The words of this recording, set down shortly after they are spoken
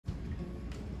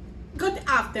Good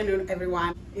afternoon,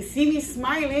 everyone. You see me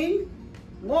smiling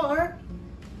more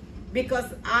because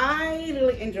I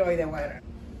really enjoy the weather.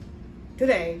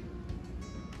 Today,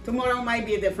 tomorrow might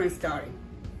be a different story.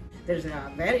 There's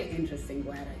a very interesting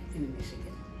weather in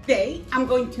Michigan. Today, I'm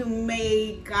going to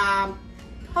make a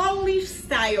Polish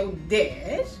style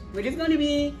dish, which is going to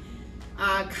be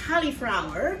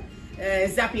cauliflower,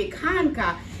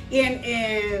 zapiekanka.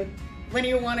 When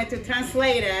you wanted to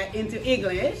translate it into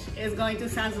English, it's going to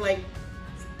sound like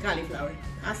cauliflower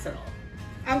casserole.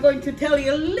 I'm going to tell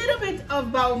you a little bit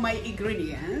about my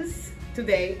ingredients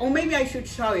today, or maybe I should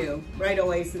show you right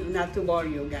away so not to bore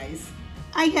you guys.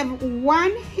 I have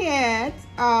 1 head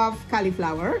of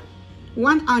cauliflower,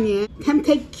 1 onion,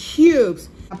 tempeh cubes,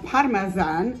 a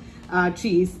Parmesan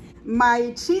cheese.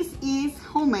 My cheese is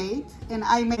homemade and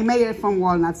I made it from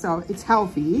walnuts, so it's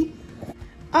healthy.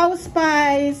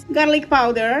 Allspice, garlic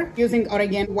powder, using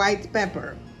oregano, white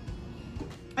pepper.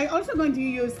 I'm also going to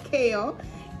use kale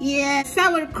and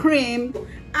sour cream.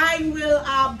 I will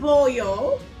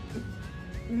boil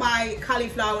my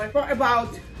cauliflower for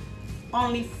about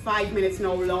only 5 minutes,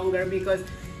 no longer, because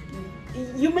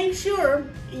you make sure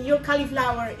your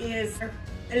cauliflower is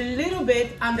a little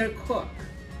bit undercooked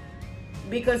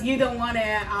because you don't want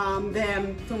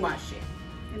them too mushy.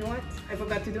 You know what I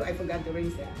forgot to do? I forgot to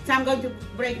rinse it. So I'm going to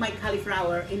break my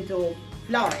cauliflower into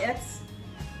florets.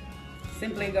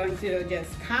 Simply going to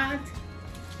just cut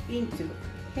into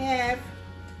half.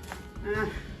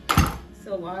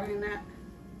 So water in that.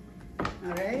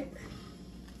 All right.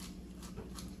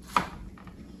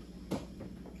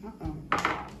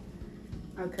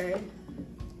 Okay.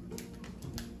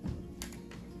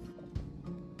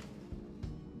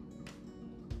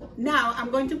 Now I'm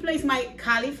going to place my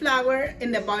cauliflower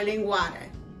in the boiling water.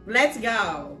 Let's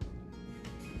go.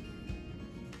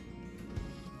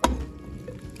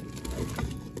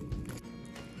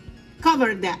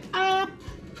 Cover that up.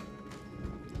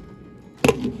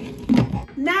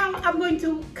 Now I'm going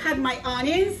to cut my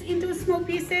onions into small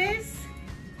pieces.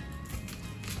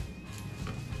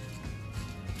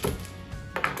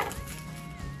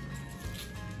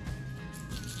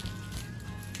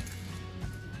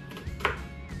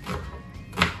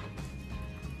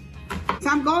 So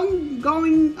I'm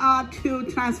going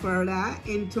to transfer that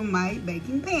into my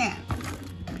baking pan.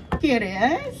 Here it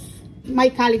is. My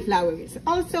cauliflower is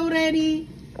also ready.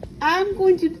 I'm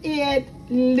going to add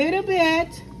a little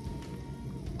bit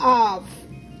of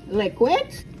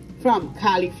liquid from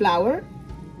cauliflower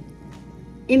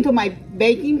into my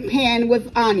baking pan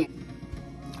with onion,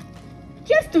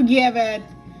 just to give it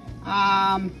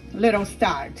a little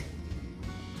start.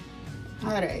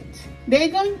 All right, they're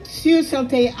going to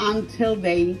saute until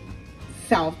they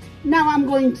soft. Now I'm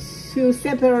going to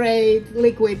separate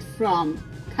liquid from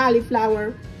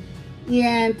cauliflower,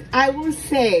 and I will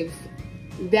save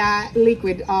the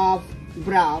liquid of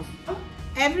broth.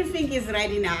 Everything is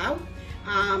ready now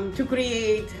to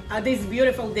create this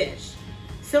beautiful dish.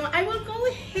 So I will go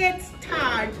ahead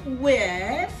start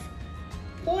with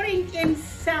pouring in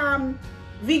some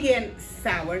vegan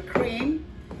sour cream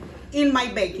in my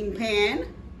baking pan.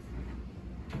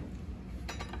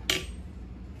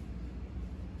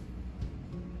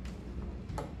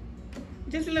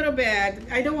 Just a little bit.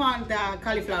 I don't want the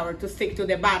cauliflower to stick to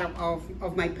the bottom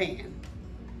of my pan.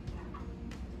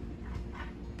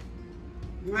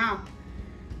 Wow,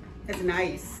 that's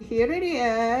nice. Here it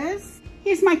is.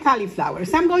 Here's my cauliflower.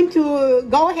 So I'm going to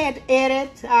go ahead and add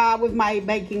it with my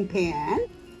baking pan.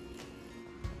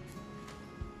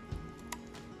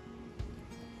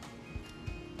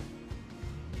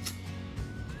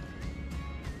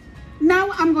 Now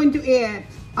I'm going to add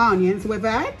onions with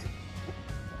it.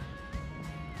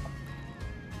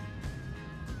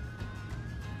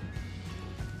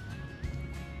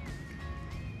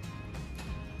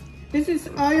 This is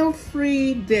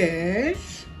oil-free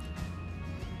dish.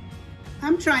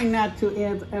 I'm trying not to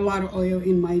add a lot of oil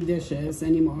in my dishes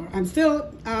anymore. I'm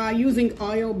still using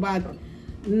oil, but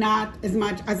not as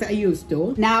much as I used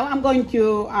to. Now I'm going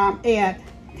to add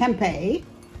tempeh.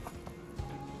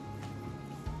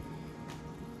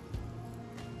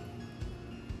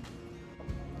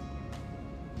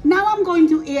 Now I'm going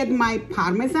to add my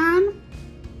Parmesan,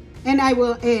 and I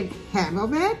will add half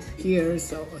of it here.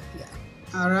 So yeah.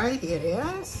 All right, here it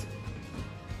is.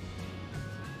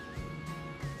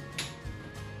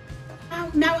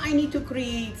 Now I need to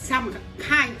create some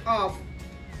kind of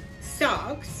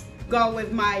sauce. Go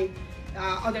with my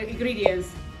other ingredients.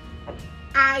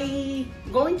 I'm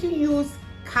going to use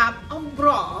cup of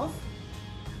broth.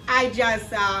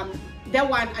 The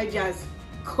one I just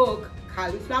cook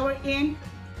cauliflower in.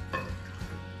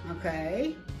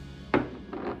 Okay.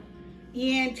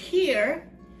 And here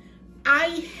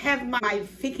I have my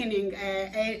thickening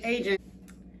agent,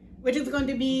 which is going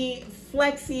to be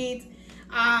flaxseed.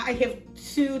 I have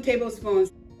 2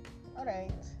 tablespoons. All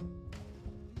right.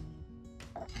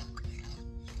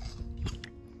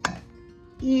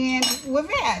 And with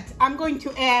that, I'm going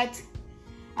to add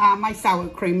my sour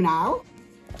cream now.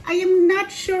 I am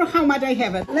not sure how much I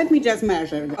have it. Let me just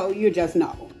measure. Oh, you just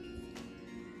know.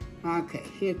 Okay,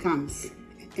 here comes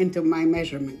into my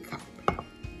measurement cup.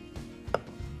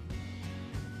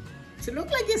 So it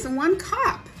looks like it's 1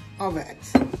 cup of it.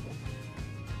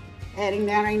 Adding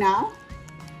that right now.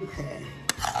 Okay.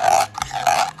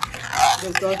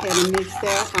 Just go ahead and mix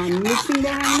that. I'm mixing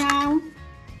that right now.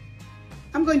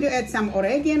 I'm going to add some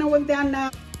oregano with that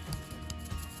now.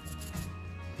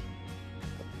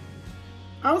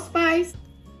 Allspice,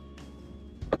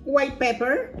 white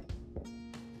pepper,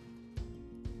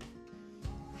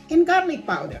 and garlic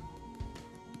powder,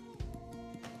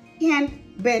 and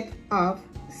bit of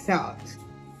salt.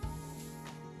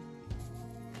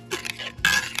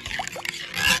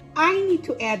 I need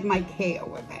to add my kale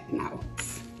with that now.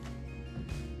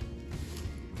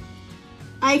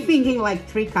 I'm thinking like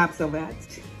 3 cups of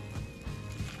it.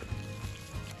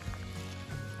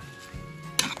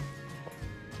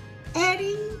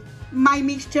 Adding my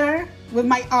mixture with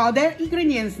my other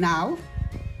ingredients now.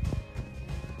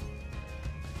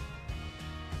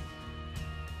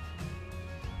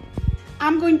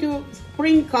 I'm going to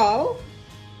sprinkle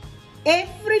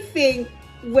everything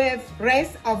with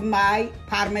rest of my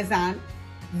Parmesan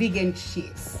vegan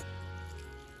cheese.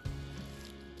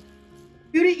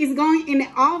 Puree is going in the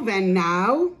oven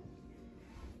now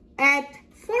at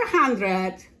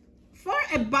 400 for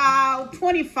about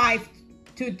 25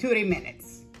 to 30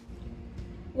 minutes.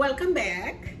 Welcome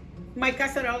back. My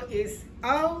casserole is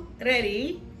all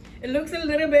ready. It looks a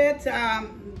little bit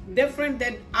different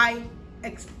than I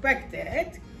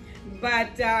expected,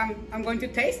 but I'm going to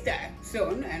taste that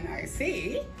soon and I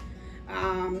see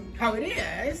how it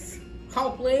is.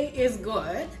 Hopefully it's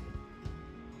good.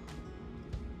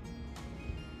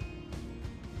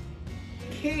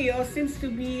 Kale seems to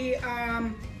be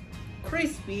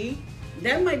crispy.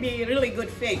 That might be a really good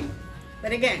thing.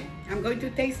 But again, I'm going to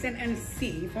taste it and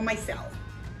see for myself.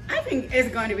 I think it's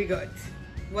going to be good.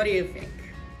 What do you think?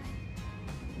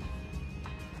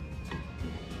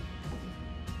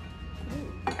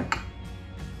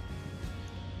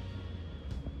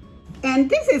 And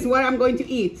this is what I'm going to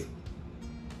eat.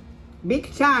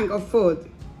 Big chunk of food.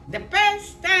 The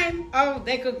best time of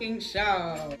the cooking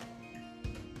show.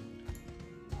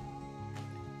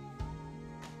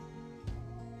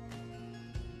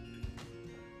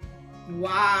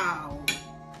 Wow.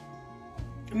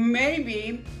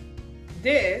 Maybe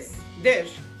this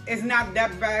dish is not the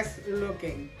best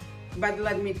looking, but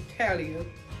let me tell you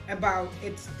about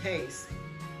its taste.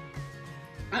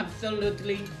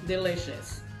 Absolutely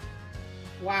delicious.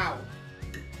 Wow.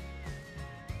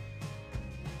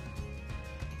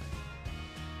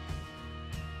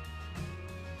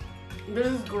 This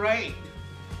is great.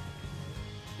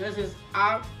 This is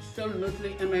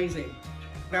absolutely amazing.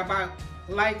 What I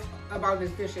like about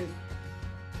this dish is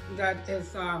that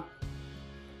it's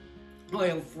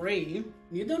oil-free.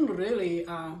 You don't really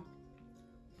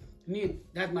need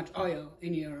that much oil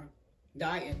in your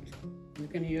diet. You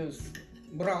can use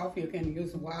broth, you can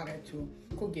use water to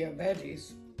cook your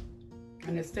veggies,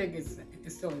 and the steak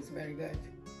still is very good.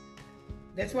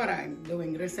 That's what I'm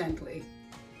doing recently.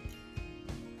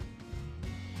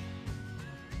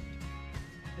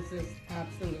 This is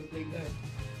absolutely good.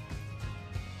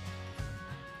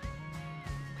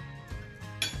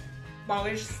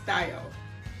 Polish style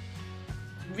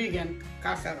vegan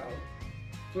casserole.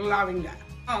 Loving that.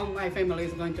 Oh, my family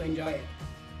is going to enjoy it.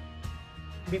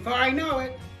 Before I know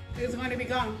it, it's going to be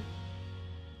gone.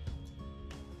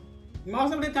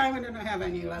 Most of the time I don't have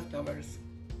any leftovers.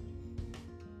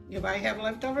 If I have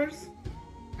leftovers,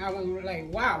 I will be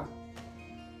like, wow,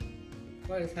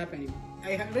 what is happening?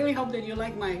 I really hope that you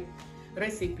like my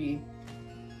recipe.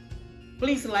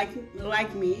 Please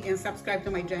like me and subscribe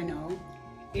to my channel.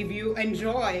 If you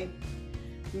enjoy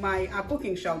my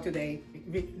cooking show today,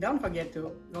 don't forget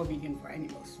to go vegan for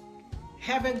animals.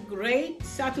 Have a great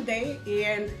Saturday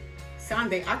and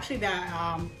Sunday. Actually,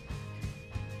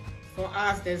 for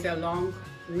us, there's a long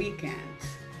weekend.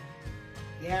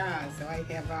 Yeah, so I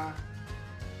have,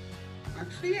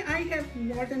 actually I have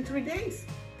more than 3 days.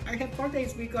 I have 4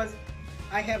 days because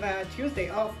I have a Tuesday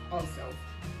off also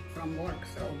from work,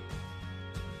 so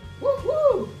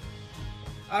woohoo!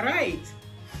 All right,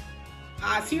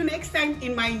 see you next time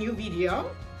in my new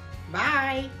video.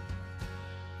 Bye.